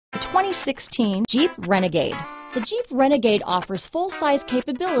2016 Jeep Renegade. The Jeep Renegade offers full-size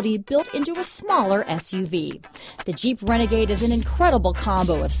capability built into a smaller SUV. The Jeep Renegade is an incredible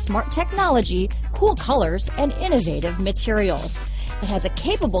combo of smart technology, cool colors, and innovative materials. It has a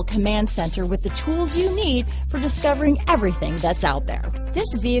capable command center with the tools you need for discovering everything that's out there. This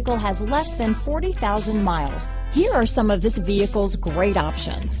vehicle has less than 40,000 miles. Here are some of this vehicle's great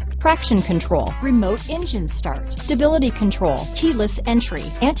options: traction control, remote engine start, stability control, keyless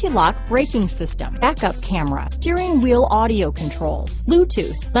entry, anti-lock braking system, backup camera, steering wheel audio controls,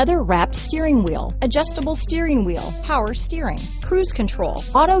 Bluetooth, leather-wrapped steering wheel, adjustable steering wheel, power steering, cruise control,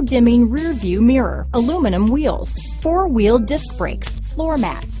 auto-dimming rear-view mirror, aluminum wheels, four-wheel disc brakes, floor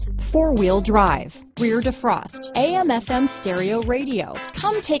mats, four-wheel drive, rear defrost, AM/FM stereo radio.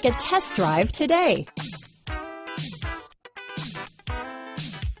 Come take a test drive today.